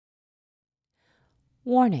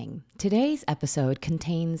Warning, today's episode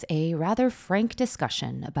contains a rather frank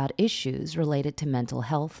discussion about issues related to mental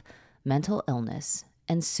health, mental illness,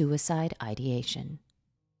 and suicide ideation.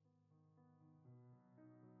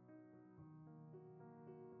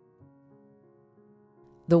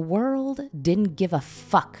 The world didn't give a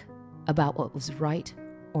fuck about what was right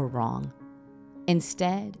or wrong.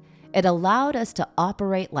 Instead, it allowed us to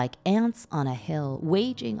operate like ants on a hill,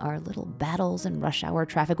 waging our little battles in rush hour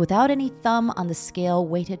traffic without any thumb on the scale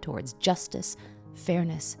weighted towards justice,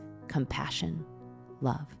 fairness, compassion,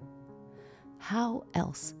 love. How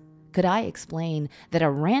else could I explain that a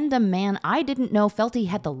random man I didn't know felt he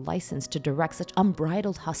had the license to direct such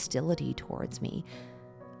unbridled hostility towards me?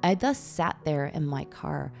 I thus sat there in my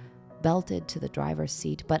car, belted to the driver's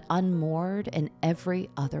seat, but unmoored in every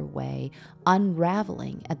other way,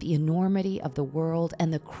 unraveling at the enormity of the world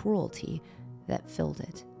and the cruelty that filled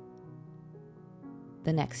it.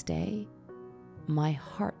 The next day, my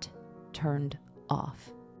heart turned off.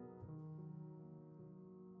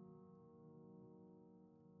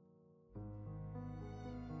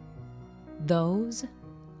 Those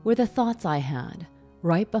were the thoughts I had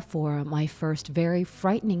right before my first very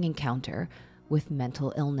frightening encounter with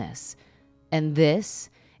mental illness. And this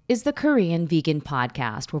is the Korean Vegan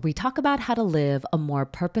Podcast, where we talk about how to live a more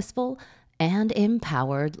purposeful and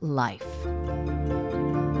empowered life.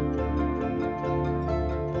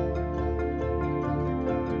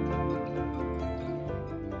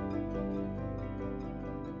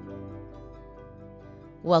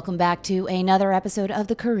 Welcome back to another episode of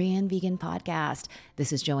the Korean Vegan Podcast.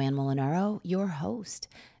 This is Joanne Molinaro, your host.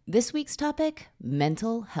 This week's topic,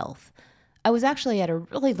 mental health. I was actually at a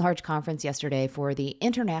really large conference yesterday for the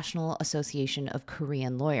International Association of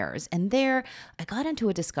Korean Lawyers, and there I got into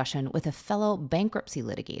a discussion with a fellow bankruptcy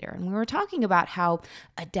litigator, and we were talking about how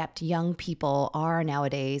adept young people are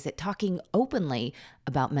nowadays at talking openly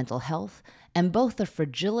about mental health and both the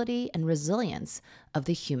fragility and resilience of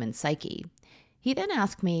the human psyche. He then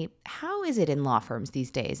asked me, how is it in law firms these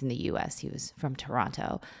days in the U.S.? He was from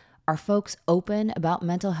Toronto. Are folks open about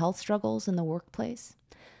mental health struggles in the workplace?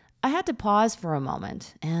 I had to pause for a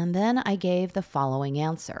moment, and then I gave the following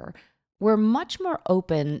answer. We're much more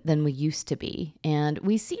open than we used to be, and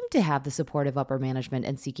we seem to have the support of upper management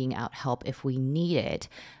and seeking out help if we need it.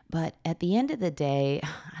 But at the end of the day,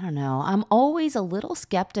 I don't know, I'm always a little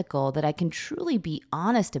skeptical that I can truly be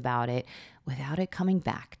honest about it without it coming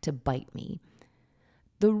back to bite me.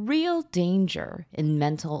 The real danger in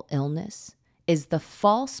mental illness is the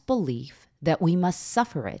false belief that we must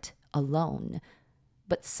suffer it alone.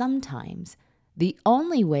 But sometimes the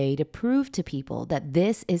only way to prove to people that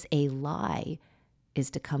this is a lie is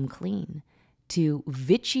to come clean, to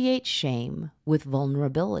vitiate shame with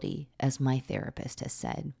vulnerability, as my therapist has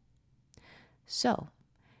said. So,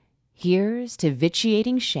 here's to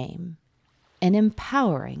vitiating shame and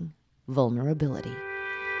empowering vulnerability.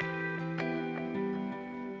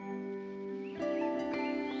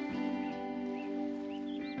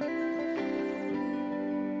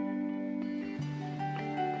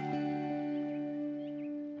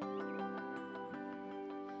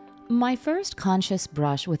 My first conscious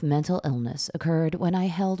brush with mental illness occurred when I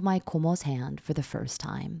held my Komo's hand for the first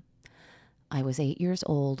time. I was 8 years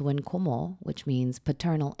old when Komo, which means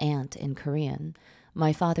paternal aunt in Korean,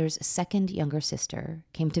 my father's second younger sister,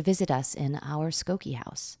 came to visit us in our Skokie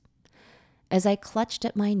house. As I clutched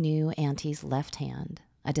at my new auntie's left hand,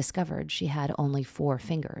 I discovered she had only 4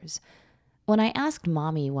 fingers. When I asked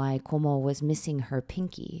Mommy why Komo was missing her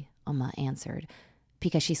pinky, Amma answered,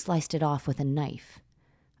 because she sliced it off with a knife.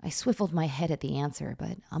 I swiveled my head at the answer,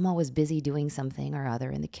 but Amma was busy doing something or other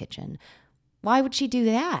in the kitchen. Why would she do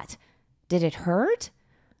that? Did it hurt?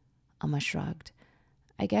 Amma shrugged.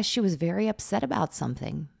 I guess she was very upset about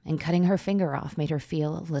something, and cutting her finger off made her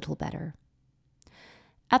feel a little better.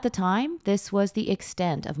 At the time, this was the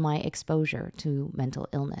extent of my exposure to mental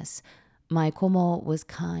illness. My Komo was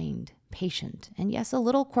kind, patient, and yes, a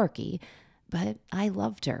little quirky, but I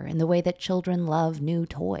loved her in the way that children love new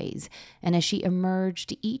toys, and as she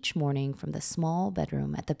emerged each morning from the small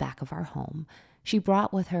bedroom at the back of our home, she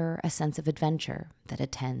brought with her a sense of adventure that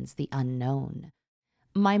attends the unknown.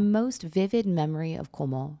 My most vivid memory of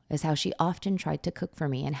Komo is how she often tried to cook for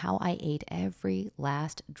me and how I ate every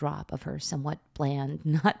last drop of her somewhat bland,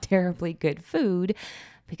 not terribly good food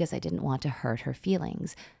because I didn't want to hurt her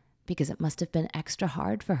feelings, because it must have been extra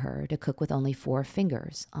hard for her to cook with only 4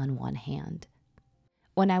 fingers on one hand.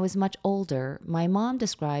 When I was much older, my mom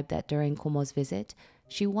described that during Komo's visit,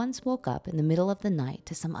 she once woke up in the middle of the night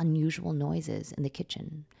to some unusual noises in the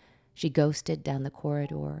kitchen. She ghosted down the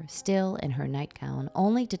corridor, still in her nightgown,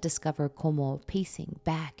 only to discover Komo pacing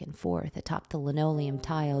back and forth atop the linoleum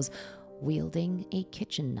tiles, wielding a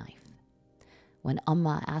kitchen knife. When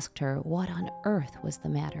Amma asked her what on earth was the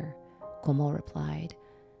matter, Komo replied,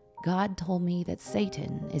 "God told me that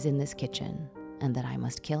Satan is in this kitchen and that I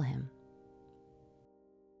must kill him."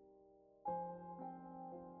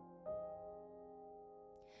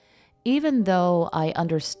 Even though I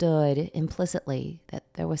understood implicitly that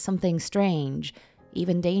there was something strange,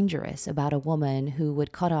 even dangerous, about a woman who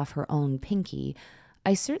would cut off her own pinky,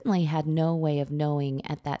 I certainly had no way of knowing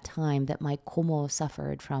at that time that my Komo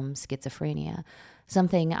suffered from schizophrenia,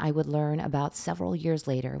 something I would learn about several years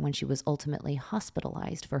later when she was ultimately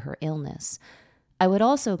hospitalized for her illness. I would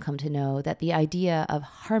also come to know that the idea of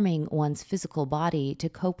harming one's physical body to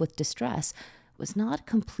cope with distress was not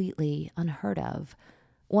completely unheard of.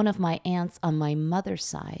 One of my aunts on my mother's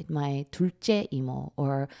side, my 둘째 이모,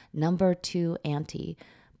 or number two auntie,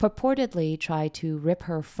 purportedly tried to rip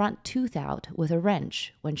her front tooth out with a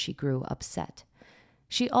wrench when she grew upset.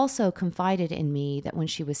 She also confided in me that when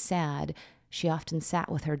she was sad, she often sat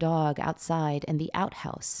with her dog outside in the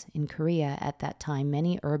outhouse. In Korea at that time,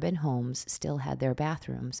 many urban homes still had their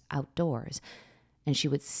bathrooms outdoors, and she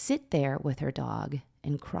would sit there with her dog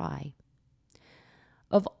and cry.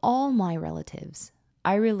 Of all my relatives,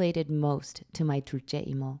 I related most to my 둘째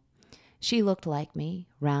이모. She looked like me,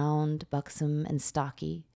 round, buxom, and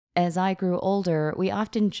stocky. As I grew older, we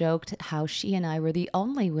often joked how she and I were the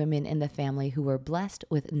only women in the family who were blessed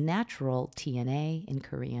with natural TNA, in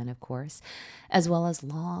Korean, of course, as well as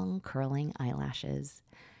long, curling eyelashes.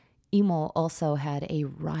 Imo also had a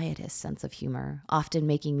riotous sense of humor, often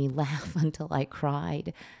making me laugh until I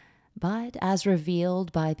cried. But as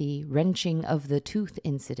revealed by the wrenching of the tooth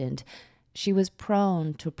incident, she was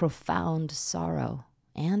prone to profound sorrow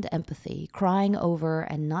and empathy, crying over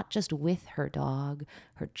and not just with her dog,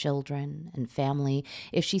 her children, and family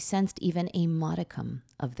if she sensed even a modicum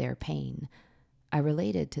of their pain. I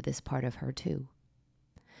related to this part of her too.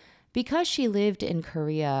 Because she lived in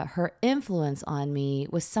Korea, her influence on me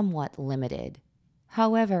was somewhat limited.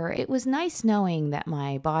 However, it was nice knowing that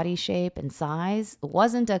my body shape and size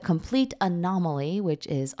wasn't a complete anomaly, which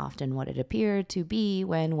is often what it appeared to be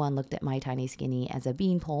when one looked at my tiny skinny as a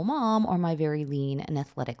beanpole mom or my very lean and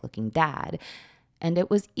athletic-looking dad. And it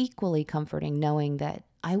was equally comforting knowing that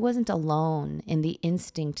I wasn't alone in the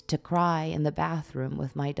instinct to cry in the bathroom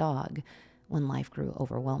with my dog when life grew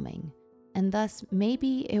overwhelming. And thus,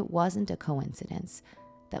 maybe it wasn't a coincidence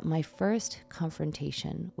that my first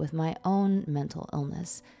confrontation with my own mental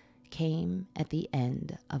illness came at the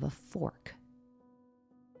end of a fork.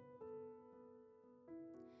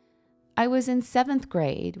 I was in 7th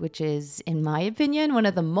grade, which is, in my opinion, one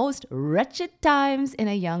of the most wretched times in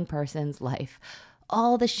a young person's life.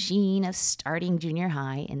 All the sheen of starting junior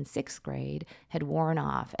high in 6th grade had worn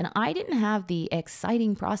off, and I didn't have the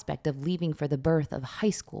exciting prospect of leaving for the birth of high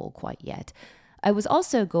school quite yet. I was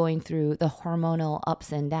also going through the hormonal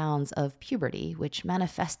ups and downs of puberty, which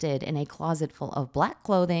manifested in a closet full of black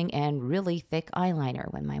clothing and really thick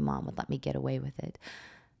eyeliner when my mom would let me get away with it.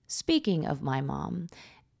 Speaking of my mom,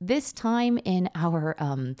 this time in our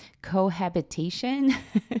cohabitation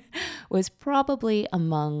was probably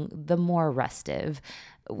among the more restive.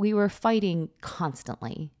 We were fighting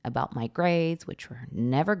constantly about my grades, which were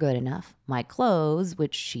never good enough, my clothes,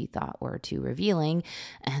 which she thought were too revealing,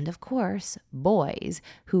 and of course, boys,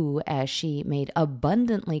 who, as she made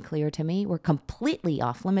abundantly clear to me, were completely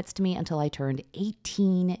off limits to me until I turned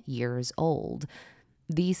 18 years old.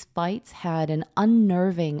 These fights had an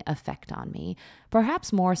unnerving effect on me,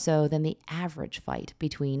 perhaps more so than the average fight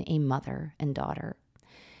between a mother and daughter.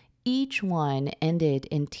 Each one ended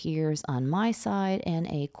in tears on my side and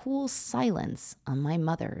a cool silence on my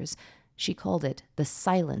mother's. She called it the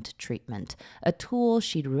silent treatment, a tool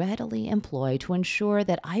she'd readily employ to ensure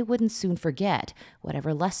that I wouldn't soon forget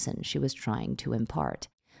whatever lesson she was trying to impart.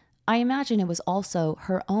 I imagine it was also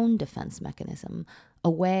her own defense mechanism,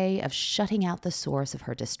 a way of shutting out the source of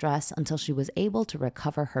her distress until she was able to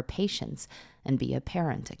recover her patience and be a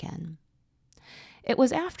parent again. It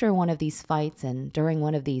was after one of these fights and during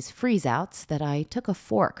one of these freeze-outs that I took a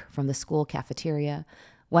fork from the school cafeteria,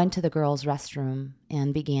 went to the girls' restroom,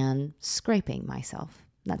 and began scraping myself.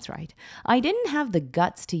 That's right. I didn't have the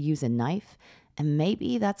guts to use a knife, and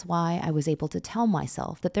maybe that's why I was able to tell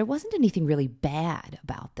myself that there wasn't anything really bad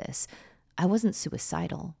about this. I wasn't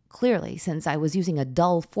suicidal, clearly, since I was using a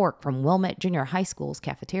dull fork from Wilmette Junior High School's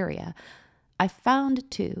cafeteria. I found,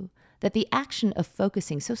 too, that the action of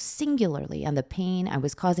focusing so singularly on the pain I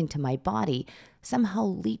was causing to my body somehow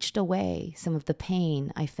leached away some of the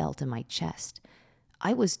pain I felt in my chest.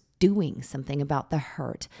 I was doing something about the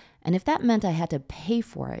hurt, and if that meant I had to pay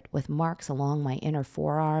for it with marks along my inner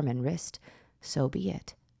forearm and wrist, so be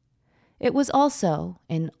it. It was also,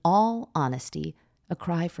 in all honesty, a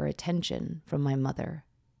cry for attention from my mother,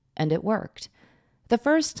 and it worked. The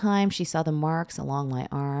first time she saw the marks along my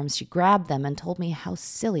arms, she grabbed them and told me how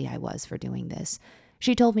silly I was for doing this.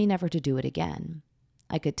 She told me never to do it again.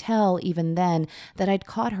 I could tell even then that I'd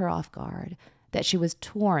caught her off guard, that she was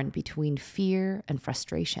torn between fear and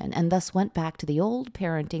frustration, and thus went back to the old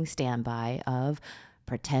parenting standby of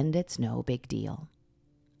pretend it's no big deal.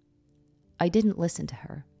 I didn't listen to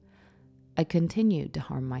her. I continued to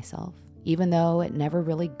harm myself, even though it never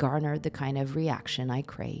really garnered the kind of reaction I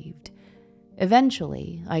craved.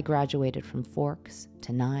 Eventually, I graduated from forks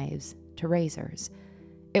to knives to razors.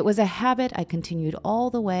 It was a habit I continued all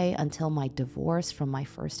the way until my divorce from my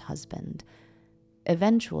first husband.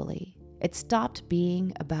 Eventually, it stopped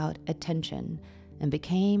being about attention and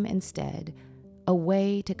became instead a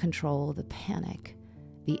way to control the panic,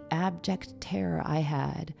 the abject terror I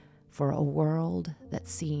had for a world that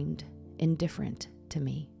seemed indifferent to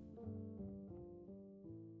me.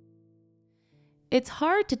 It's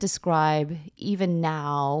hard to describe, even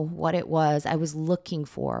now, what it was I was looking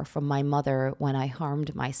for from my mother when I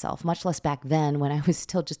harmed myself, much less back then when I was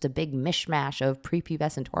still just a big mishmash of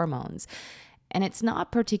prepubescent hormones. And it's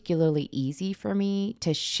not particularly easy for me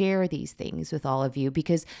to share these things with all of you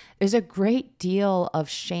because there's a great deal of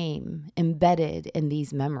shame embedded in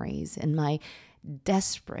these memories, in my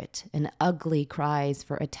desperate and ugly cries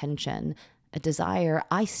for attention, a desire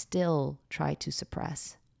I still try to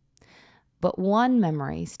suppress. But one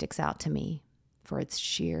memory sticks out to me for its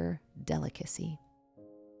sheer delicacy.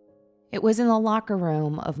 It was in the locker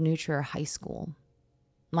room of New Trier High School.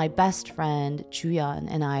 My best friend, Chuyeon,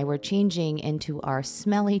 and I were changing into our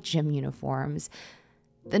smelly gym uniforms.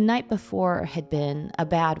 The night before had been a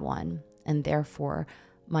bad one, and therefore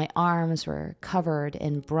my arms were covered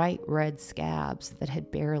in bright red scabs that had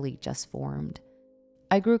barely just formed.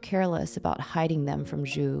 I grew careless about hiding them from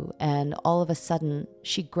Ju, and all of a sudden,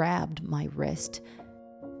 she grabbed my wrist.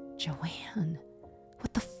 "Joanne,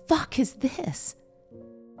 what the fuck is this?"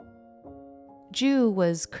 Ju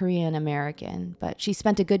was Korean American, but she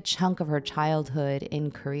spent a good chunk of her childhood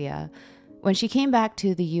in Korea. When she came back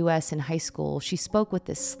to the US in high school, she spoke with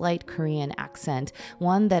this slight Korean accent,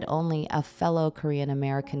 one that only a fellow Korean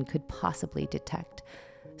American could possibly detect.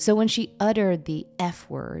 So when she uttered the F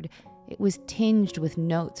word, it was tinged with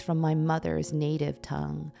notes from my mother's native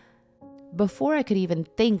tongue. Before I could even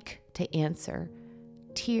think to answer,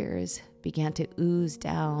 tears began to ooze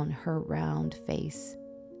down her round face.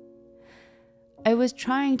 I was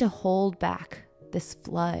trying to hold back this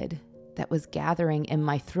flood that was gathering in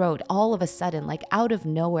my throat all of a sudden, like out of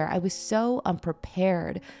nowhere. I was so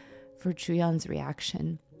unprepared for Chuyeon's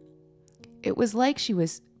reaction. It was like she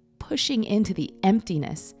was pushing into the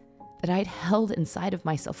emptiness that I'd held inside of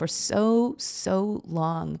myself for so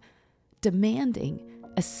long, demanding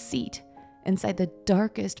a seat inside the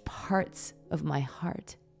darkest parts of my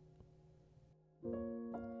heart.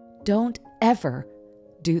 "Don't ever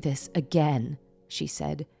do this again," she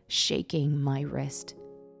said, shaking my wrist.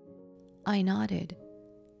 I nodded,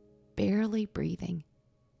 barely breathing,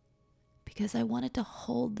 because I wanted to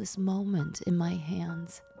hold this moment in my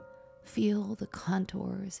hands, feel the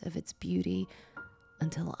contours of its beauty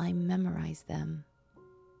until I memorized them.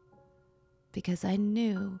 Because I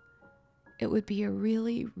knew it would be a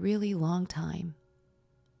really, really long time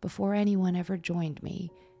before anyone ever joined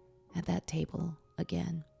me at that table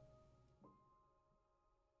again.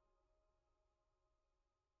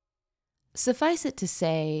 Suffice it to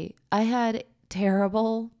say, I had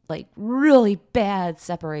terrible, really bad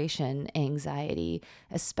separation anxiety,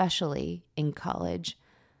 especially in college.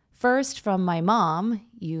 First, from my mom.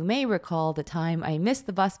 You may recall the time I missed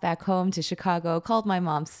the bus back home to Chicago, called my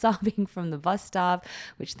mom sobbing from the bus stop,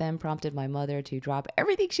 which then prompted my mother to drop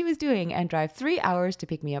everything she was doing and drive 3 hours to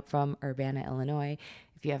pick me up from Urbana, Illinois.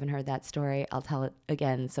 If you haven't heard that story, I'll tell it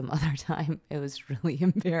again some other time. It was really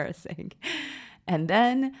embarrassing. And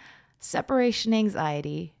then separation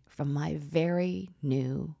anxiety from my very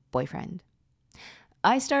new boyfriend.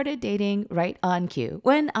 I started dating right on cue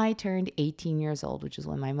when I turned 18 years old, which is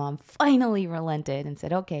when my mom finally relented and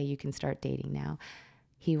said, "Okay, you can start dating now."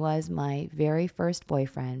 He was my very first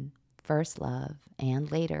boyfriend, first love,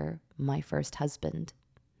 and later my first husband.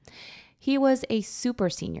 He was a super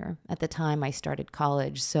senior at the time I started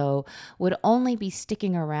college, so would only be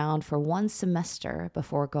sticking around for one semester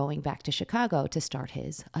before going back to Chicago to start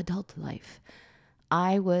his adult life.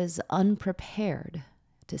 I was unprepared,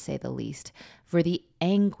 to say the least, for the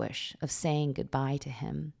anguish of saying goodbye to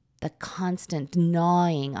him. the constant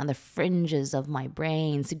gnawing on the fringes of my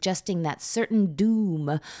brain, suggesting that certain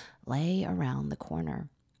doom lay around the corner.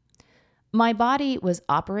 My body was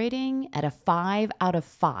operating at a 5 out of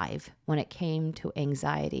 5 when it came to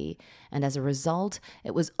anxiety, and as a result,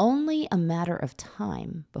 it was only a matter of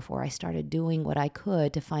time before I started doing what I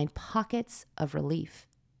could to find pockets of relief.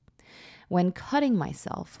 When cutting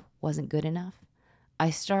myself wasn't good enough, I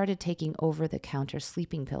started taking over-the-counter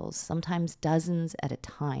sleeping pills, sometimes dozens at a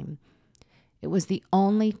time. It was the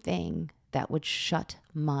only thing that would shut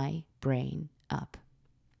my brain up.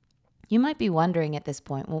 You might be wondering at this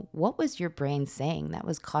point, well, what was your brain saying that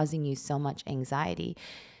was causing you so much anxiety?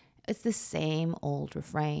 It's the same old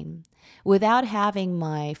refrain. Without having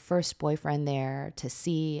my first boyfriend there to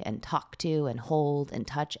see and talk to and hold and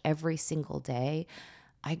touch every single day,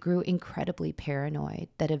 I grew incredibly paranoid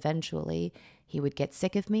that eventually he would get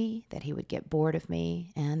sick of me, that he would get bored of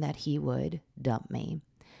me, and that he would dump me.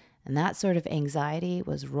 And that sort of anxiety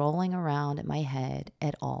was rolling around in my head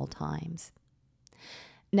at all times.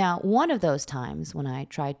 Now, one of those times when I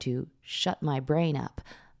tried to shut my brain up,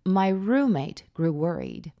 my roommate grew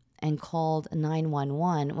worried and called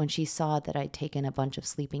 911 when she saw that I'd taken a bunch of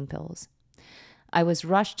sleeping pills. I was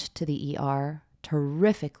rushed to the ER,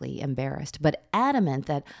 terrifically embarrassed, but adamant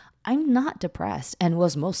that I'm not depressed and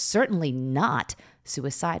was most certainly not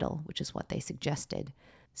suicidal, which is what they suggested.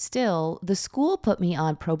 Still, the school put me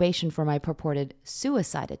on probation for my purported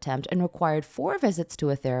suicide attempt and required 4 visits to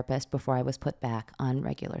a therapist before I was put back on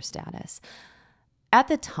regular status. At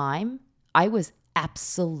the time, I was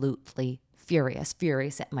absolutely furious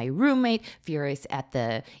at my roommate, furious at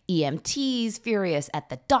the EMTs, furious at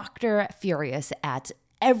the doctor, furious at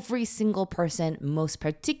every single person, most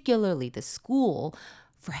particularly the school,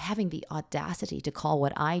 for having the audacity to call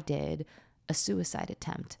what I did a suicide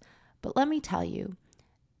attempt. But let me tell you,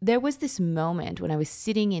 there was this moment when I was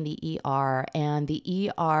sitting in the ER and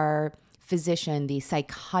the ER physician, the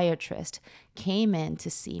psychiatrist, came in to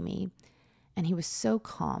see me, and he was so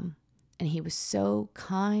calm and he was so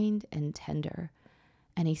kind and tender.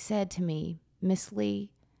 And he said to me, "Miss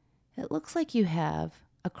Lee, it looks like you have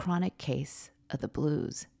a chronic case of the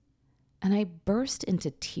blues." And I burst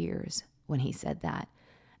into tears when he said that.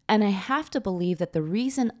 And I have to believe that the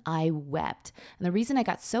reason I wept and the reason I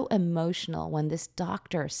got so emotional when this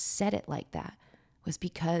doctor said it like that was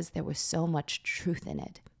because there was so much truth in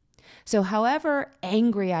it. So however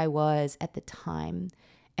angry I was at the time,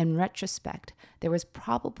 in retrospect, there was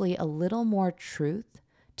probably a little more truth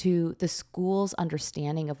to the school's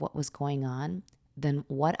understanding of what was going on than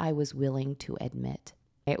what I was willing to admit.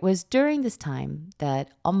 It was during this time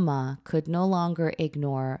that Amma could no longer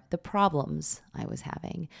ignore the problems I was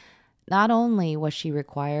having. Not only was she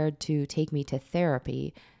required to take me to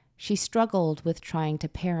therapy, she struggled with trying to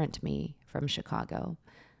parent me from Chicago.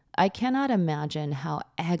 I cannot imagine how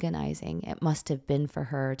agonizing it must have been for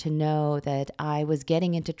her to know that I was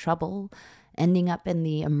getting into trouble, ending up in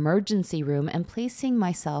the emergency room, and placing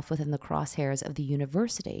myself within the crosshairs of the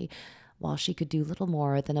university, while she could do little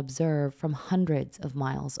more than observe from hundreds of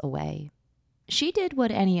miles away. She did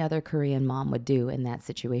what any other Korean mom would do in that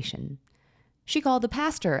situation. She called the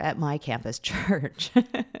pastor at my campus church.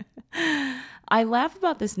 I laugh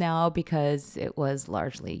about this now because it was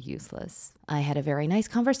largely useless. I had a very nice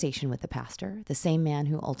conversation with the pastor, the same man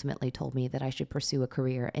who ultimately told me that I should pursue a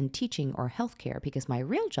career in teaching or healthcare because my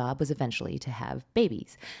real job was eventually to have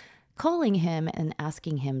babies. Calling him and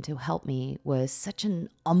asking him to help me was such an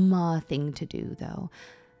Amma thing to do, though.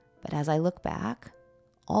 But as I look back,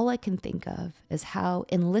 all I can think of is how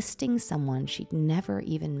enlisting someone she'd never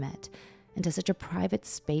even met into such a private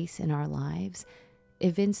space in our lives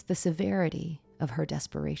evinced the severity of her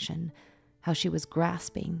desperation, how she was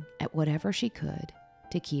grasping at whatever she could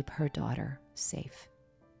to keep her daughter safe.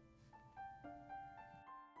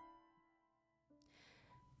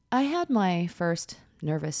 I had my first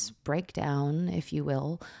nervous breakdown, if you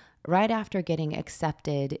will, right after getting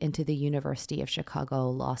accepted into the University of Chicago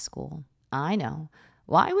Law School. I know.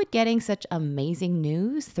 Why would getting such amazing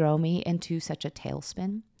news throw me into such a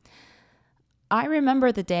tailspin? I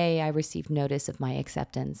remember the day I received notice of my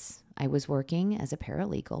acceptance. I was working as a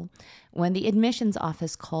paralegal when the admissions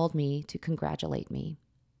office called me to congratulate me.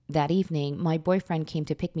 That evening, my boyfriend came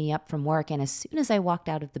to pick me up from work, and as soon as I walked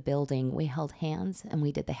out of the building, we held hands and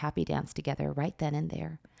we did the happy dance together right then and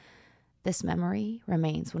there. This memory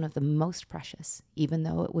remains one of the most precious, even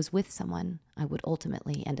though it was with someone I would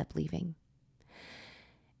ultimately end up leaving.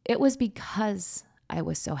 It was because I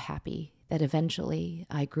was so happy that eventually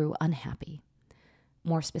I grew unhappy.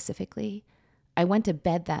 More specifically, I went to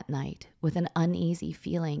bed that night with an uneasy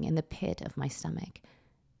feeling in the pit of my stomach.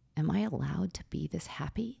 Am I allowed to be this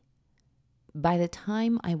happy? By the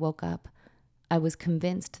time I woke up, I was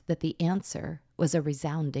convinced that the answer was a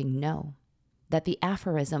resounding no, that the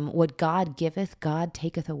aphorism, "What God giveth, God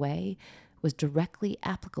taketh away," was directly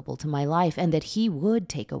applicable to my life, and that he would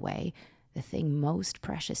take away the thing most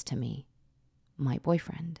precious to me, my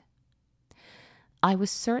boyfriend. I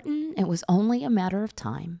was certain it was only a matter of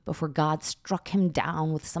time before God struck him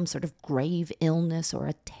down with some sort of grave illness or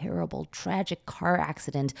a terrible, tragic car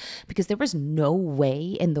accident, because there was no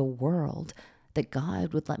way in the world that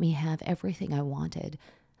God would let me have everything I wanted,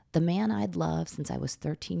 the man I'd loved since I was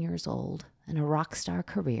 13 years old, and a rock star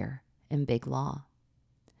career in big law.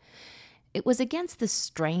 It was against this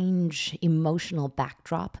strange emotional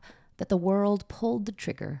backdrop that the world pulled the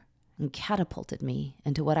trigger and catapulted me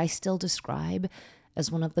into what I still describe as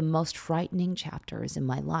one of the most frightening chapters in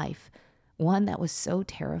my life, one that was so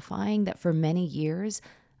terrifying that for many years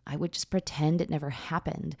I would just pretend it never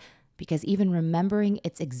happened, because even remembering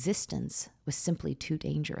its existence was simply too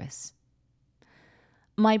dangerous.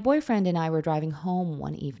 My boyfriend and I were driving home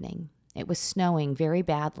one evening. It was snowing very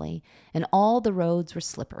badly, and all the roads were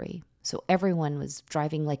slippery, so everyone was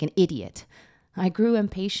driving like an idiot. I grew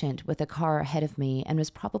impatient with the car ahead of me and was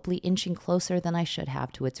probably inching closer than I should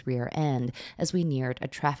have to its rear end as we neared a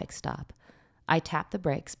traffic stop. I tapped the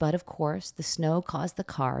brakes, but of course the snow caused the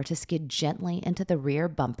car to skid gently into the rear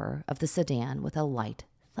bumper of the sedan with a light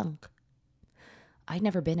thunk. I'd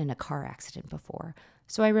never been in a car accident before,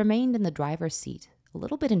 so I remained in the driver's seat, a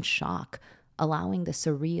little bit in shock, allowing the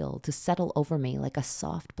surreal to settle over me like a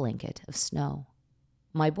soft blanket of snow.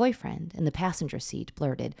 My boyfriend in the passenger seat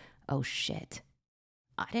blurted, "Oh shit."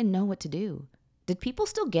 I didn't know what to do. Did people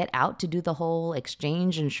still get out to do the whole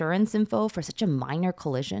exchange insurance info for such a minor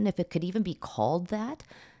collision, if it could even be called that,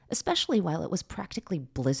 especially while it was practically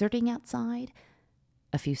blizzarding outside?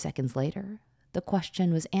 A few seconds later, the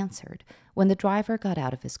question was answered when the driver got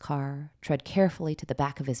out of his car, tread carefully to the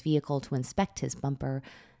back of his vehicle to inspect his bumper,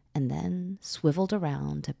 and then swiveled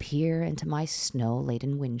around to peer into my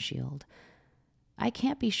snow-laden windshield. I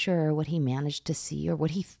can't be sure what he managed to see or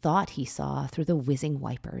what he thought he saw through the whizzing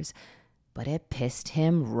wipers, but it pissed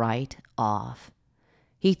him right off.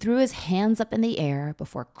 He threw his hands up in the air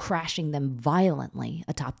before crashing them violently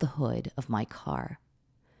atop the hood of my car.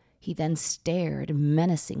 He then stared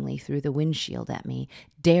menacingly through the windshield at me,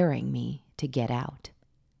 daring me to get out.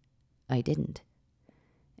 I didn't.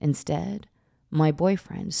 Instead, my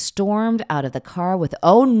boyfriend stormed out of the car with,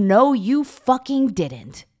 "Oh no, you fucking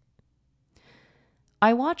didn't."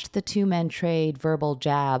 I watched the two men trade verbal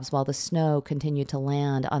jabs while the snow continued to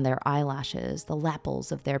land on their eyelashes, the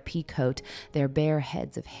lappels of their pea coat, their bare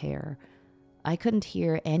heads of hair. I couldn't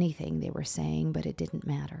hear anything they were saying, but it didn't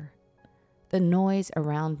matter. The noise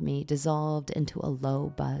around me dissolved into a low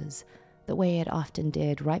buzz, the way it often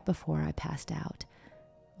did right before I passed out.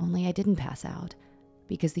 Only I didn't pass out,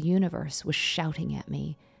 because the universe was shouting at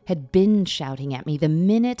me, had been shouting at me the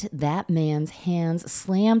minute that man's hands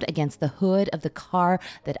slammed against the hood of the car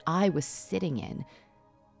that I was sitting in.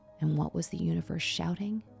 And what was the universe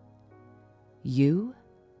shouting? You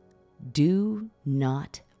do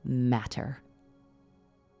not matter.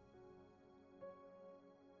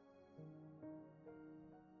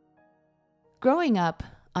 Growing up,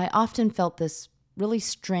 I often felt this really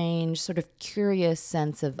strange, sort of curious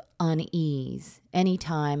sense of unease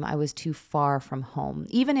anytime I was too far from home,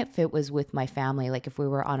 even if it was with my family, like if we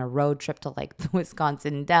were on a road trip to like the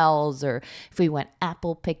Wisconsin Dells, or if we went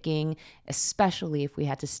apple picking, especially if we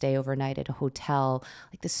had to stay overnight at a hotel,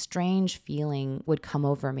 like this strange feeling would come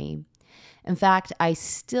over me. In fact, I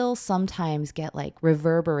still sometimes get like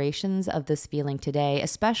reverberations of this feeling today,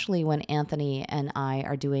 especially when Anthony and I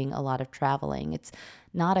are doing a lot of traveling. It's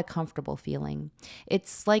not a comfortable feeling.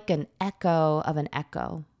 It's like an echo of an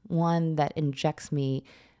echo, one that injects me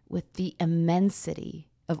with the immensity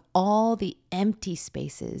of all the empty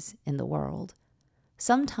spaces in the world.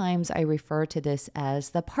 Sometimes I refer to this as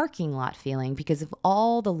the parking lot feeling because of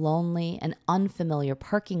all the lonely and unfamiliar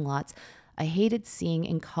parking lots I hated seeing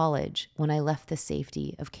in college when I left the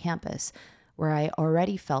safety of campus, where I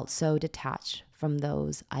already felt so detached from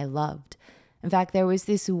those I loved. In fact, there was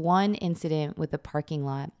this one incident with the parking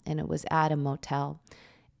lot, and it was at a motel.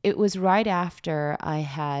 It was right after I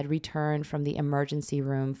had returned from the emergency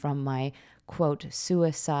room from my, quote,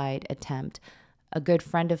 suicide attempt. A good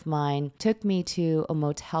friend of mine took me to a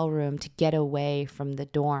motel room to get away from the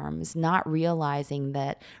dorms, not realizing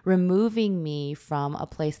that removing me from a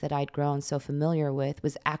place that I'd grown so familiar with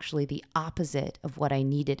was actually the opposite of what I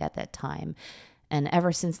needed at that time. And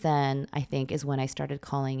ever since then, I think, is when I started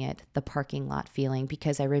calling it the parking lot feeling,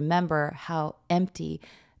 because I remember how empty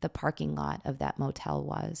the parking lot of that motel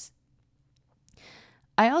was.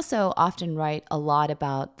 I also often write a lot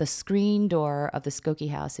about the screen door of the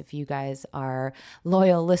Skokie house. If you guys are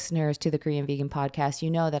loyal listeners to the Korean Vegan Podcast,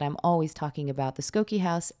 you know that I'm always talking about the Skokie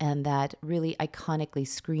house and that really iconically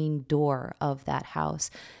screen door of that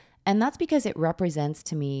house. And that's because it represents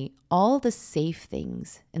to me all the safe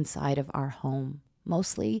things inside of our home,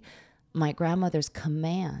 mostly my grandmother's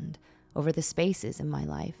command over the spaces in my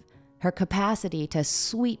life, her capacity to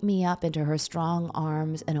sweep me up into her strong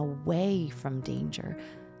arms and away from danger,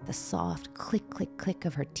 the soft click, click, click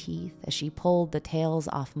of her teeth as she pulled the tails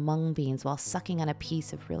off mung beans while sucking on a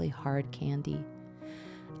piece of really hard candy.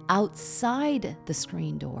 Outside the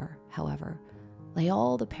screen door, however, lay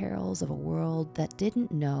all the perils of a world that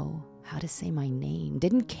didn't know how to say my name,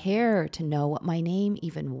 didn't care to know what my name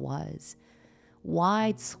even was.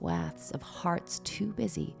 Wide swaths of hearts too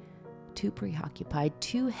busy, too preoccupied,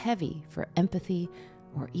 too heavy for empathy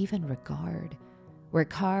or even regard, where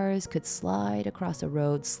cars could slide across a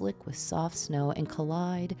road slick with soft snow and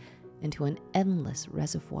collide into an endless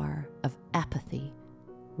reservoir of apathy,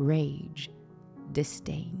 rage,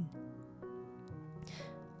 disdain.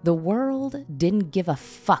 The world didn't give a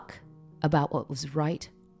fuck about what was right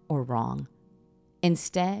or wrong.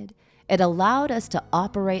 Instead, it allowed us to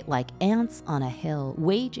operate like ants on a hill,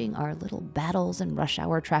 waging our little battles in rush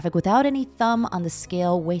hour traffic without any thumb on the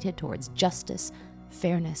scale weighted towards justice,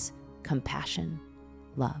 fairness, compassion,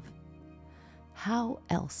 love. How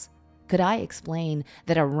else could I explain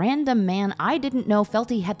that a random man I didn't know felt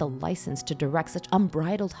he had the license to direct such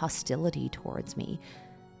unbridled hostility towards me?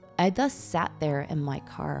 I thus sat there in my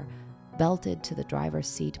car, belted to the driver's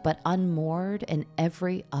seat, but unmoored in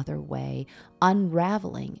every other way,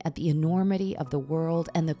 unraveling at the enormity of the world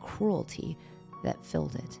and the cruelty that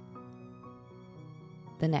filled it.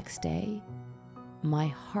 The next day, my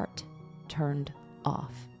heart turned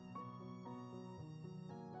off.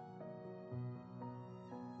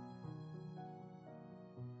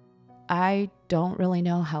 I don't really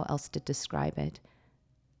know how else to describe it.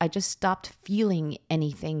 I just stopped feeling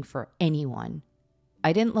anything for anyone.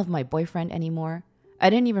 I didn't love my boyfriend anymore. I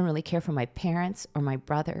didn't even really care for my parents or my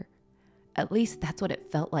brother. At least that's what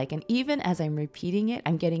it felt like. And even as I'm repeating it,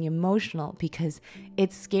 I'm getting emotional because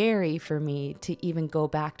it's scary for me to even go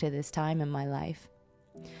back to this time in my life.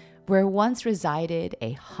 Where once resided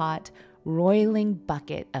a hot, roiling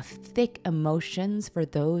bucket of thick emotions for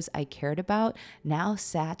those I cared about, now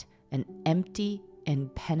sat an empty,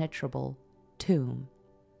 impenetrable tomb.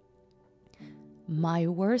 My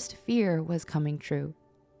worst fear was coming true.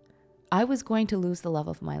 I was going to lose the love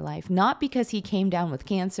of my life, not because he came down with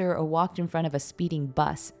cancer or walked in front of a speeding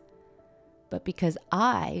bus, but because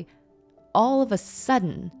I, all of a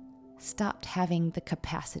sudden, stopped having the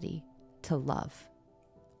capacity to love.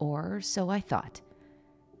 Or so I thought.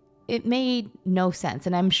 It made no sense.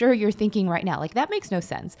 And I'm sure you're thinking right now, like, that makes no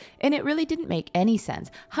sense. And it really didn't make any sense.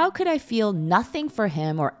 How could I feel nothing for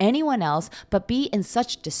him or anyone else, but be in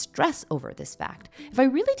such distress over this fact? If I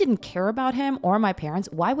really didn't care about him or my parents,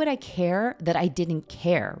 why would I care that I didn't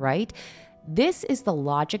care, right? This is the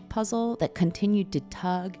logic puzzle that continued to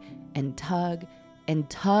tug and tug and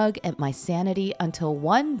tug at my sanity until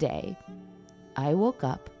one day I woke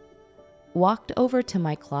up, walked over to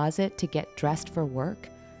my closet to get dressed for work,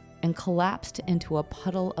 and collapsed into a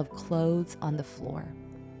puddle of clothes on the floor.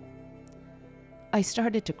 I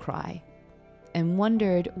started to cry and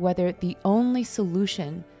wondered whether the only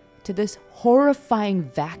solution to this horrifying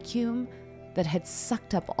vacuum that had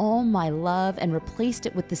sucked up all my love and replaced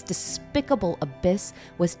it with this despicable abyss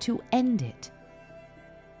was to end it.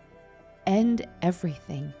 End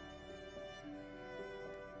everything.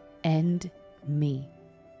 End me.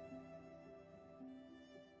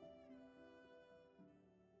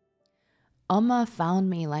 Amma found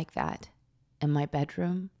me like that in my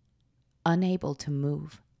bedroom, unable to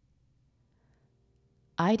move.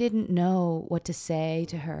 I didn't know what to say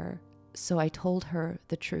to her, so I told her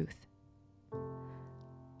the truth.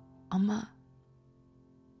 Amma,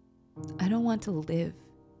 I don't want to live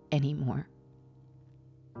anymore.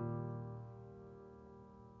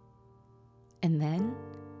 And then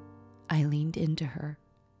I leaned into her,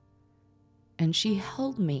 and she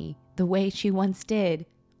held me the way she once did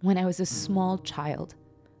when I was a small child,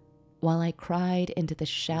 while I cried into the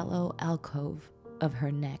shallow alcove of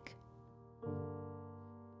her neck.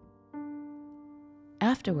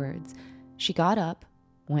 Afterwards, she got up,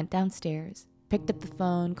 went downstairs, picked up the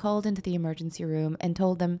phone, called into the emergency room, and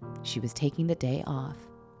told them she was taking the day off.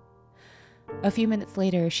 A few minutes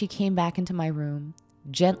later, she came back into my room,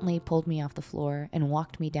 gently pulled me off the floor, and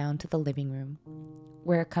walked me down to the living room,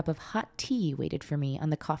 where a cup of hot tea waited for me on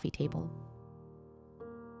the coffee table.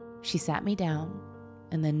 She sat me down,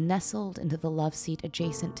 and then nestled into the love seat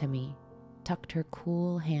adjacent to me, tucked her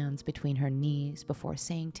cool hands between her knees before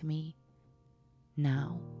saying to me,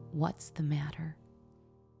 "Now, what's the matter?"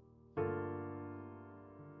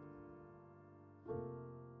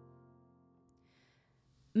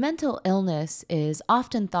 Mental illness is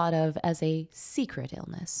often thought of as a secret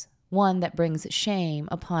illness, one that brings shame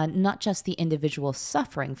upon not just the individual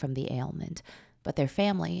suffering from the ailment, but their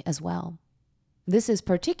family as well. This is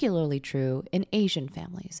particularly true in Asian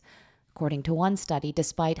families. According to one study,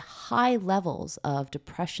 despite high levels of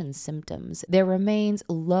depression symptoms, there remains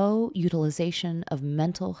low utilization of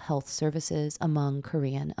mental health services among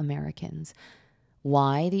Korean Americans.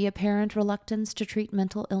 Why the apparent reluctance to treat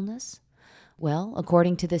mental illness? Well,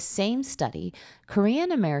 according to the same study,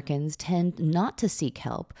 Korean Americans tend not to seek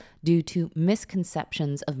help due to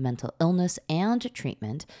misconceptions of mental illness and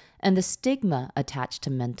treatment and the stigma attached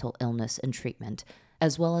to mental illness and treatment,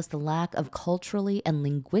 as well as the lack of culturally and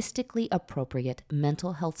linguistically appropriate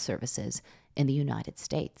mental health services in the United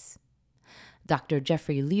States. Dr.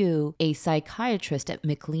 Jeffrey Liu, a psychiatrist at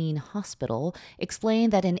McLean Hospital,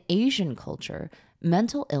 explained that in Asian culture,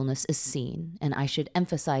 mental illness is seen, and I should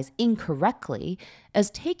emphasize incorrectly,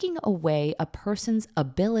 as taking away a person's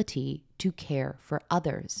ability to care for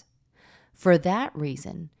others. For that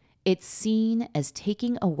reason, it's seen as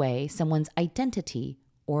taking away someone's identity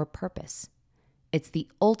or purpose. It's the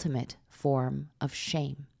ultimate form of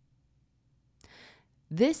shame.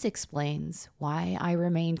 This explains why I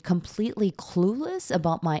remained completely clueless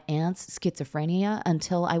about my aunt's schizophrenia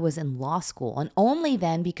until I was in law school, and only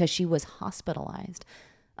then because she was hospitalized.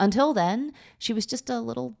 Until then, she was just a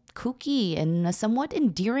little kooky in a somewhat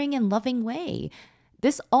endearing and loving way.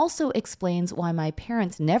 This also explains why my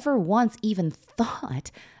parents never once even thought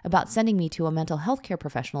about sending me to a mental health care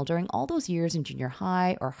professional during all those years in junior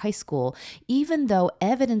high or high school, even though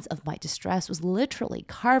evidence of my distress was literally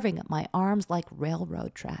carving at my arms like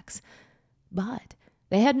railroad tracks. But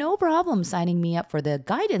they had no problem signing me up for the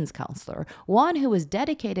guidance counselor, one who was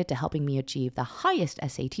dedicated to helping me achieve the highest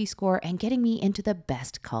SAT score and getting me into the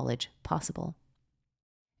best college possible.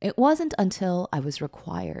 It wasn't until I was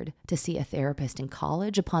required to see a therapist in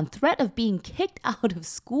college upon threat of being kicked out of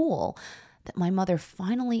school that my mother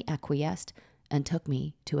finally acquiesced and took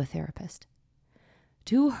me to a therapist.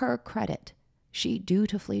 To her credit, she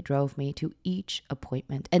dutifully drove me to each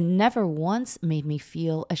appointment and never once made me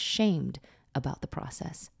feel ashamed about the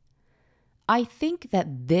process. I think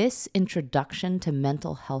that this introduction to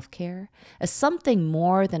mental health care as something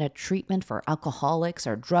more than a treatment for alcoholics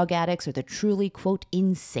or drug addicts or the truly, quote,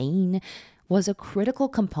 insane, was a critical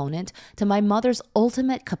component to my mother's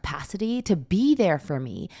ultimate capacity to be there for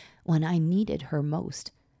me when I needed her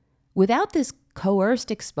most. Without this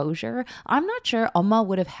coerced exposure, I'm not sure Amma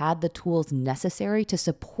would have had the tools necessary to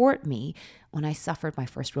support me when I suffered my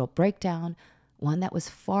first real breakdown, one that was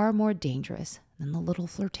far more dangerous than the little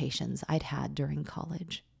flirtations I'd had during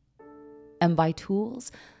college. And by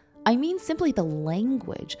tools, I mean simply the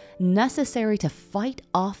language necessary to fight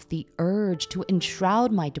off the urge to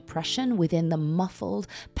enshroud my depression within the muffled,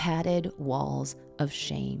 padded walls of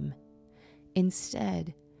shame.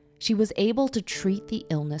 Instead, she was able to treat the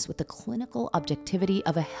illness with the clinical objectivity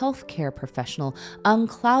of a healthcare professional,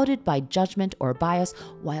 unclouded by judgment or bias,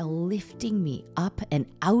 while lifting me up and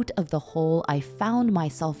out of the hole I found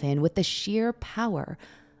myself in with the sheer power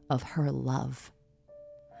of her love.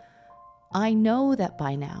 I know that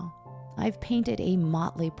by now, I've painted a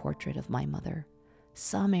motley portrait of my mother.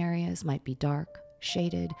 Some areas might be dark,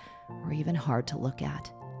 shaded, or even hard to look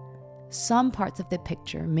at. Some parts of the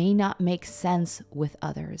picture may not make sense with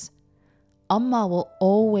others. Amma will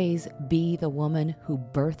always be the woman who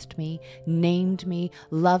birthed me, named me,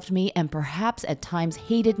 loved me, and perhaps at times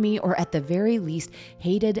hated me, or at the very least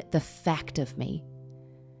hated the fact of me.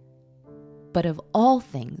 But of all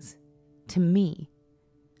things, to me,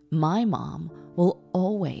 my mom will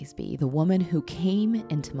always be the woman who came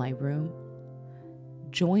into my room,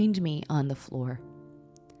 joined me on the floor,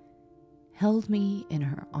 held me in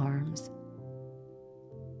her arms,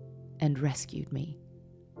 and rescued me.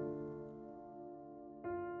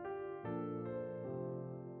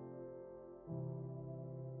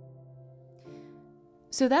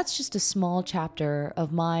 So that's just a small chapter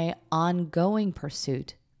of my ongoing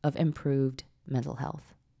pursuit of improved mental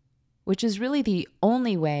health, which is really the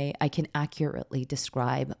only way I can accurately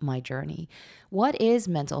describe my journey. What is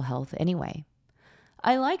mental health anyway?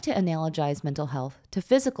 I like to analogize mental health to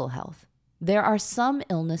physical health. There are some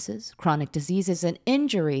illnesses, chronic diseases, and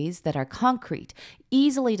injuries that are concrete,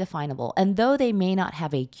 easily definable, and though they may not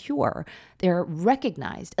have a cure, they're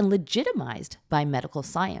recognized and legitimized by medical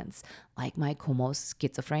science, like my Komo's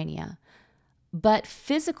schizophrenia. But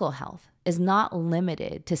physical health is not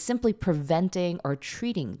limited to simply preventing or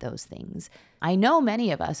treating those things. I know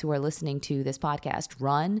many of us who are listening to this podcast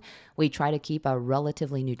run. We try to keep a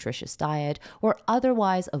relatively nutritious diet or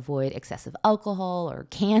otherwise avoid excessive alcohol or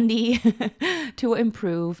candy to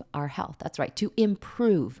improve our health. That's right, to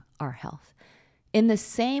improve our health. In the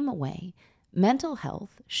same way, mental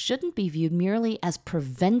health shouldn't be viewed merely as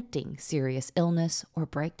preventing serious illness or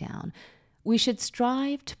breakdown. We should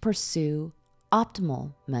strive to pursue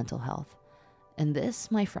optimal mental health. And this,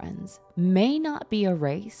 my friends, may not be a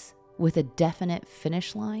race with a definite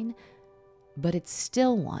finish line, but it's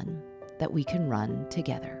still one that we can run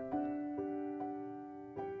together.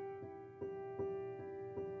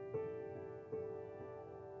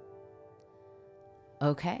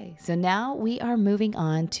 Okay, so now we are moving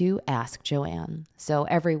on to Ask Joanne. So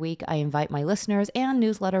every week I invite my listeners and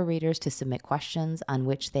newsletter readers to submit questions on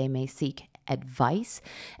which they may seek advice.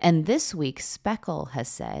 And this week, Speckle has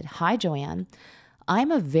said, "Hi, Joanne. I'm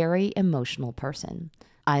a very emotional person.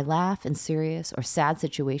 I laugh in serious or sad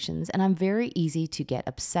situations, and I'm very easy to get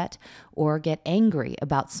upset or get angry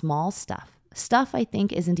about small stuff. Stuff I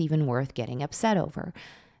think isn't even worth getting upset over.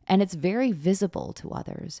 And it's very visible to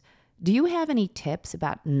others. Do you have any tips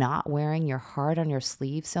about not wearing your heart on your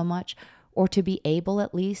sleeve so much, or to be able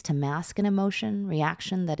at least to mask an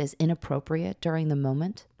reaction that is inappropriate during the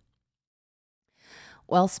moment?"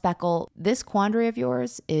 Well, Speckle, this quandary of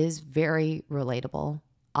yours is very relatable.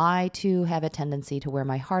 I too have a tendency to wear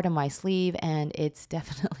my heart on my sleeve, and it's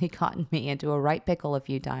definitely gotten me into a right pickle a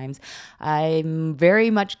few times. I'm very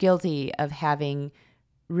much guilty of having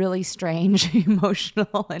really strange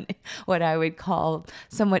emotional and what I would call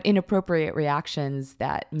somewhat inappropriate reactions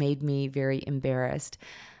that made me very embarrassed.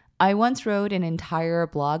 I once wrote an entire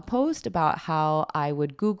blog post about how I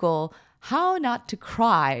would Google how not to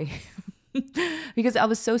cry because I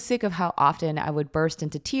was so sick of how often I would burst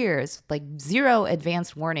into tears, like zero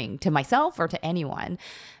advance warning to myself or to anyone.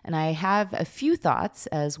 And I have a few thoughts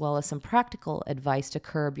as well as some practical advice to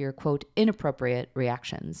curb your, quote, inappropriate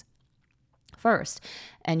reactions. First,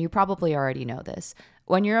 and you probably already know this,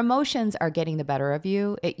 when your emotions are getting the better of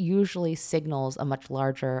you, it usually signals a much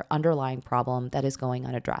larger underlying problem that is going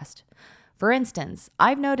unaddressed. For instance,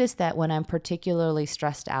 I've noticed that when I'm particularly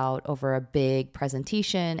stressed out over a big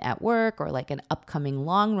presentation at work or like an upcoming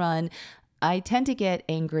long run, I tend to get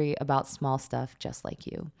angry about small stuff just like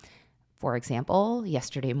you. For example,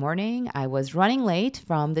 yesterday morning, I was running late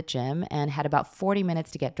from the gym and had about 40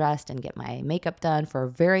 minutes to get dressed and get my makeup done for a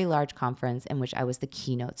very large conference in which I was the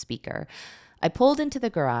keynote speaker. I pulled into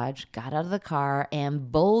the garage, got out of the car,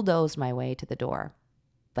 and bulldozed my way to the door.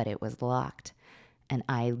 But it was locked, and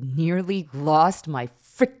I nearly lost my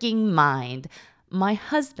freaking mind. My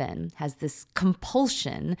husband has this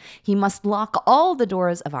compulsion. He must lock all the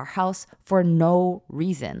doors of our house for no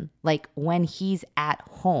reason, like when he's at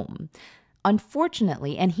home.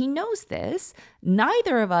 Unfortunately, and he knows this,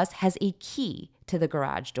 neither of us has a key to the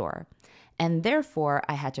garage door. And therefore,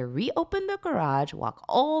 I had to reopen the garage, walk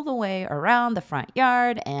all the way around the front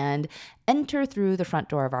yard, and enter through the front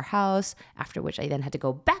door of our house, after which I then had to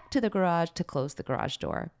go back to the garage to close the garage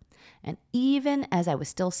door. And even as I was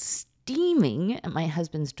still steaming at my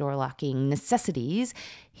husband's door locking necessities,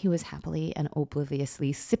 he was happily and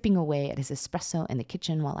obliviously sipping away at his espresso in the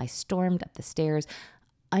kitchen while I stormed up the stairs.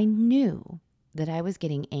 I knew that I was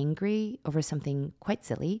getting angry over something quite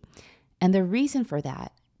silly, and the reason for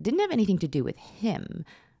that didn't have anything to do with him,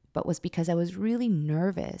 but was because I was really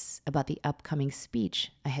nervous about the upcoming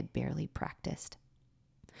speech I had barely practiced.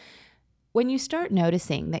 When you start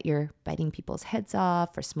noticing that you're biting people's heads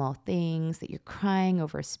off for small things, that you're crying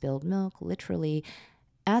over spilled milk, literally,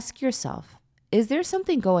 ask yourself, is there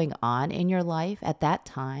something going on in your life at that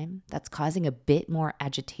time that's causing a bit more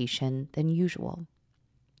agitation than usual?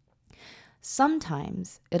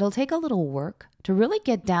 Sometimes it'll take a little work to really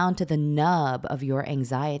get down to the nub of your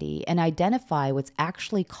anxiety and identify what's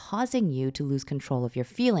actually causing you to lose control of your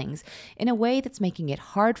feelings in a way that's making it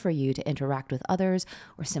hard for you to interact with others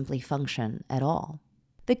or simply function at all.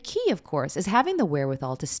 The key, of course, is having the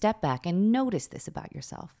wherewithal to step back and notice this about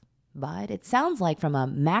yourself. But it sounds like from a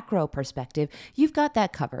macro perspective, you've got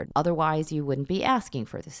that covered. Otherwise, you wouldn't be asking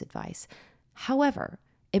for this advice. However,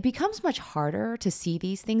 it becomes much harder to see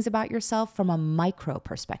these things about yourself from a micro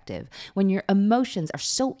perspective when your emotions are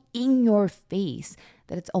so in your face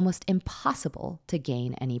that it's almost impossible to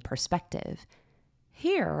gain any perspective.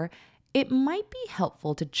 Here, it might be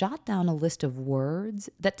helpful to jot down a list of words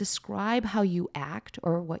that describe how you act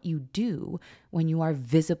or what you do when you are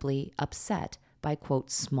visibly upset by, quote,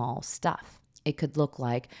 small stuff. It could look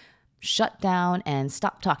like shut down and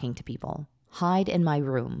stop talking to people, hide in my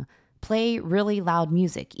room, play really loud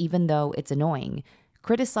music even though it's annoying,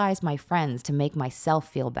 criticize my friends to make myself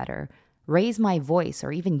feel better, raise my voice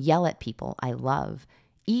or even yell at people I love,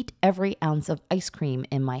 eat every ounce of ice cream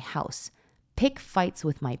in my house, pick fights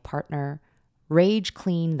with my partner, rage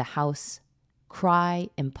clean the house, cry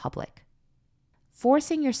in public.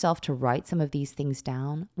 Forcing yourself to write some of these things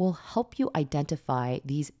down will help you identify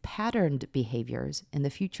these patterned behaviors in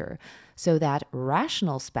the future so that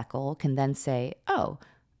rational Speckle can then say, oh,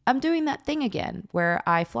 I'm doing that thing again where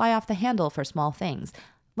I fly off the handle for small things.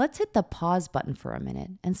 Let's hit the pause button for a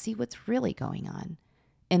minute and see what's really going on.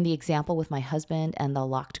 In the example with my husband and the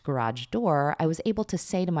locked garage door, I was able to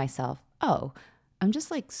say to myself, oh, I'm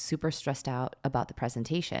just like super stressed out about the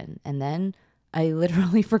presentation. And then I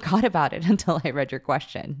literally forgot about it until I read your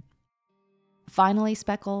question. Finally,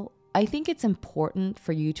 Speckle, I think it's important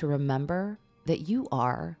for you to remember that you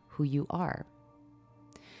are who you are.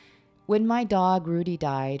 When my dog Rudy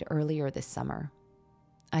died earlier this summer,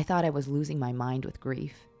 I thought I was losing my mind with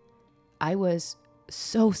grief. I was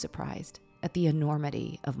so surprised at the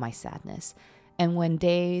enormity of my sadness. And when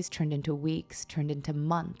days turned into weeks, turned into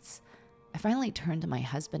months, I finally turned to my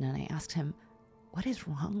husband and I asked him, what is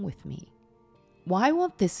wrong with me? Why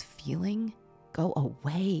won't this feeling go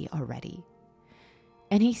away already?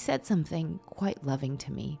 And he said something quite loving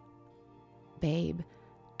to me. Babe,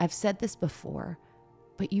 I've said this before,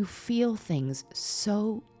 but you feel things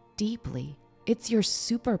so deeply. It's your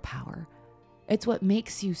superpower. It's what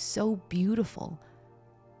makes you so beautiful,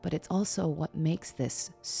 but it's also what makes this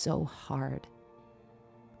so hard.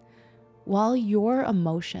 While your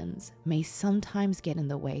emotions may sometimes get in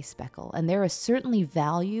the way, Speckle, and there is certainly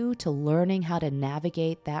value to learning how to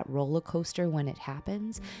navigate that roller coaster when it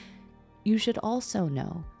happens, you should also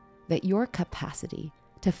know that your capacity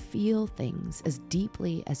to feel things as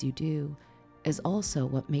deeply as you do is also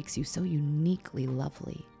what makes you so uniquely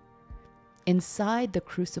lovely. Inside the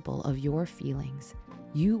crucible of your feelings,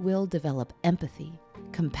 you will develop empathy,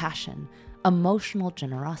 compassion, emotional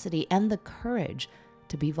generosity, and the courage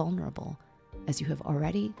to be vulnerable, as you have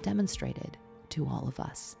already demonstrated to all of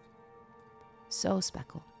us. So,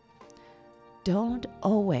 Speckle, don't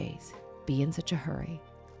always be in such a hurry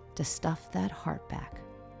to stuff that heart back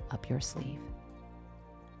up your sleeve.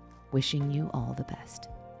 Wishing you all the best.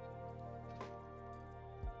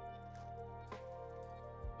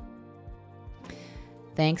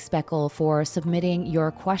 Thanks, Speckle, for submitting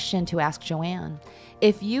your question to Ask Joanne.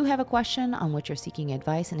 If you have a question on which you're seeking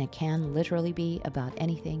advice, and it can literally be about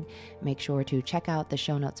anything, make sure to check out the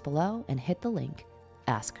show notes below and hit the link,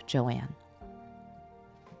 Ask Joanne.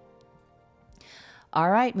 All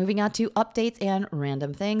right, moving on to updates and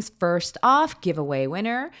random things. First off, giveaway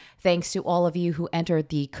winner. Thanks to all of you who entered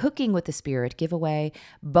the Cooking with the Spirit giveaway.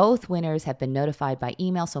 Both winners have been notified by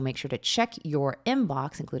email, so make sure to check your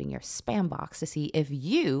inbox, including your spam box, to see if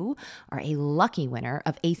you are a lucky winner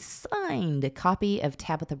of a signed copy of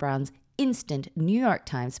Tabitha Brown's instant New York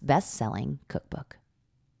Times best-selling cookbook.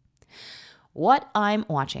 What I'm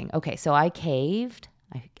watching. Okay, so I caved.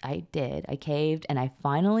 I caved, and I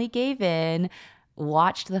finally gave in.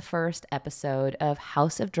 Watched the first episode of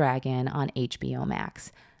House of Dragon on HBO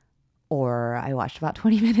Max. Or I watched about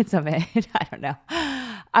 20 minutes of it. I don't know.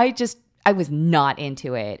 I was not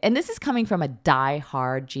into it. And this is coming from a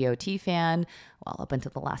die-hard GOT fan, well, up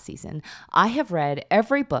until the last season. I have read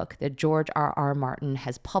every book that George R.R. Martin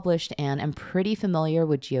has published and am pretty familiar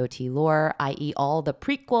with GOT lore, i.e. all the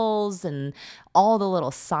prequels and all the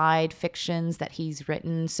little side fictions that he's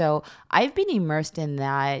written. So I've been immersed in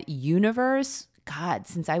that universe, God,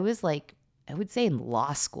 since I was like, I would say in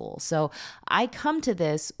law school. So I come to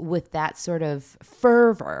this with that sort of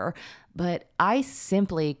fervor, but I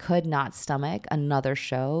simply could not stomach another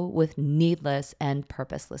show with needless and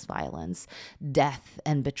purposeless violence, death,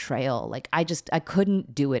 and betrayal. Like I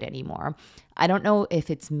couldn't do it anymore. I don't know if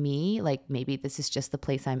it's me, like maybe this is just the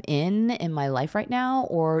place I'm in my life right now,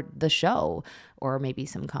 or the show, or maybe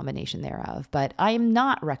some combination thereof. But I am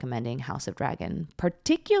not recommending House of Dragon,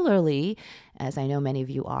 particularly, as I know many of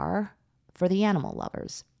you are, for the animal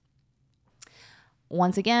lovers.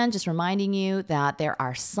 Once again, just reminding you that there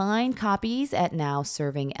are signed copies at Now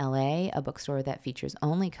Serving LA, a bookstore that features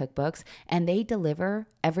only cookbooks, and they deliver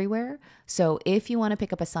everywhere. So if you want to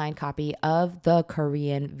pick up a signed copy of the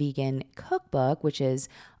Korean Vegan Cookbook, which is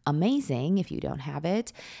amazing if you don't have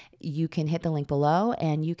it, you can hit the link below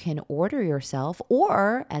and you can order yourself,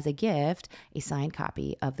 or as a gift, a signed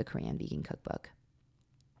copy of the Korean Vegan Cookbook.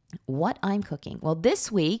 What I'm cooking. Well, this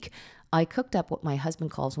week, I cooked up what my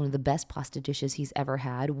husband calls one of the best pasta dishes he's ever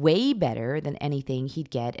had, way better than anything he'd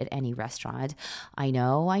get at any restaurant. I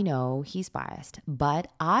know, he's biased,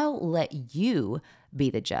 but I'll let you be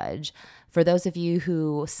the judge. For those of you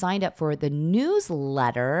who signed up for the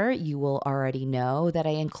newsletter, you will already know that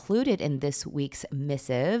I included in this week's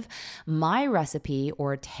missive my recipe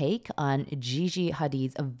or take on Gigi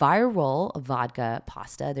Hadid's viral vodka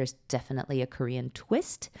pasta. There's definitely a Korean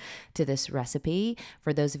twist to this recipe.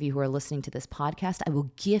 For those of you who are listening to this podcast, I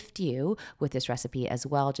will gift you with this recipe as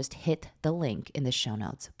well. Just hit the link in the show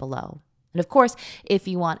notes below. And of course, if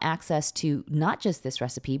you want access to not just this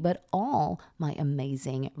recipe, but all my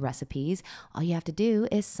amazing recipes, all you have to do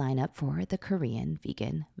is sign up for the Korean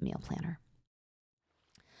Vegan Meal Planner.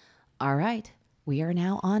 All right, we are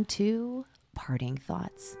now on to parting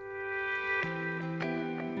thoughts.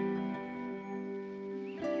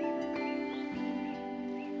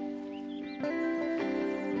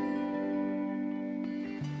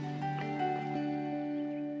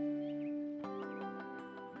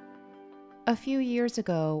 A few years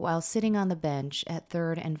ago, while sitting on the bench at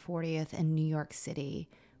 3rd and 40th in New York City,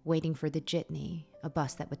 waiting for the jitney, a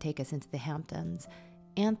bus that would take us into the Hamptons,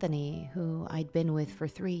 Anthony, who I'd been with for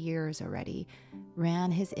 3 years already,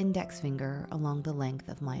 ran his index finger along the length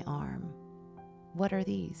of my arm. What are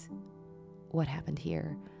these? What happened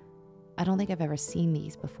here? I don't think I've ever seen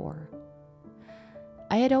these before.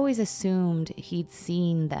 I had always assumed he'd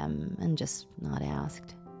seen them and just not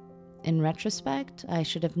asked. In retrospect, I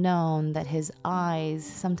should have known that his eyes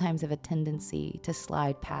sometimes have a tendency to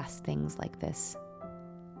slide past things like this.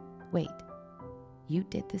 Wait, you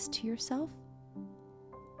did this to yourself?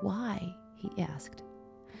 Why? He asked.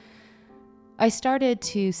 I started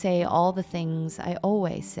to say all the things I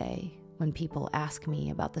always say when people ask me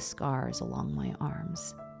about the scars along my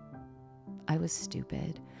arms. I was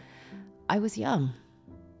stupid. I was young.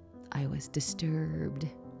 I was disturbed.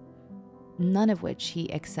 None of which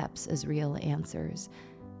he accepts as real answers.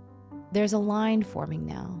 There's a line forming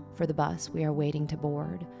now for the bus we are waiting to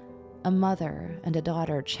board. A mother and a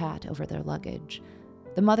daughter chat over their luggage.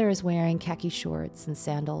 The mother is wearing khaki shorts and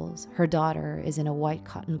sandals. Her daughter is in a white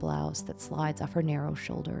cotton blouse that slides off her narrow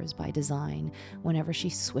shoulders by design whenever she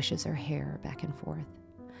swishes her hair back and forth.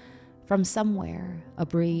 From somewhere, a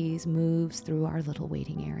breeze moves through our little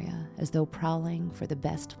waiting area as though prowling for the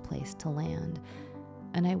best place to land.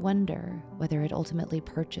 And I wonder whether it ultimately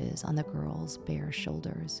perches on the girl's bare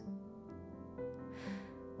shoulders.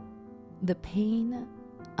 The pain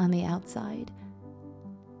on the outside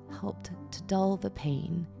helped to dull the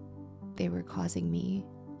pain they were causing me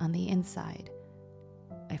on the inside,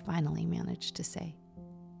 I finally managed to say.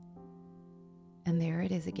 And there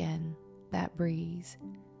it is again, that breeze,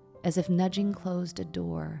 as if nudging closed a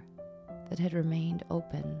door that had remained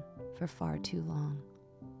open for far too long.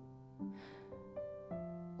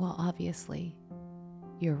 Well, obviously,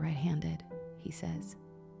 you're right-handed, he says.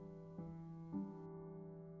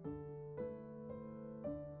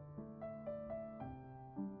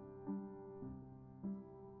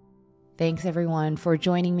 Thanks, everyone, for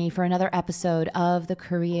joining me for another episode of the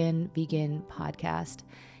Korean Vegan Podcast.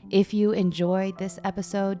 If you enjoyed this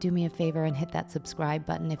episode, do me a favor and hit that subscribe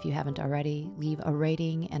button if you haven't already. Leave a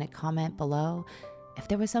rating and a comment below. If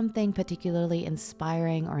there was something particularly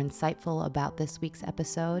inspiring or insightful about this week's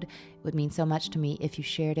episode, it would mean so much to me if you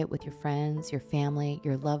shared it with your friends, your family,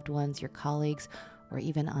 your loved ones, your colleagues, or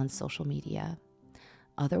even on social media.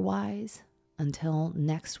 Otherwise, until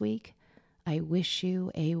next week, I wish you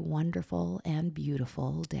a wonderful and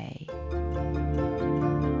beautiful day.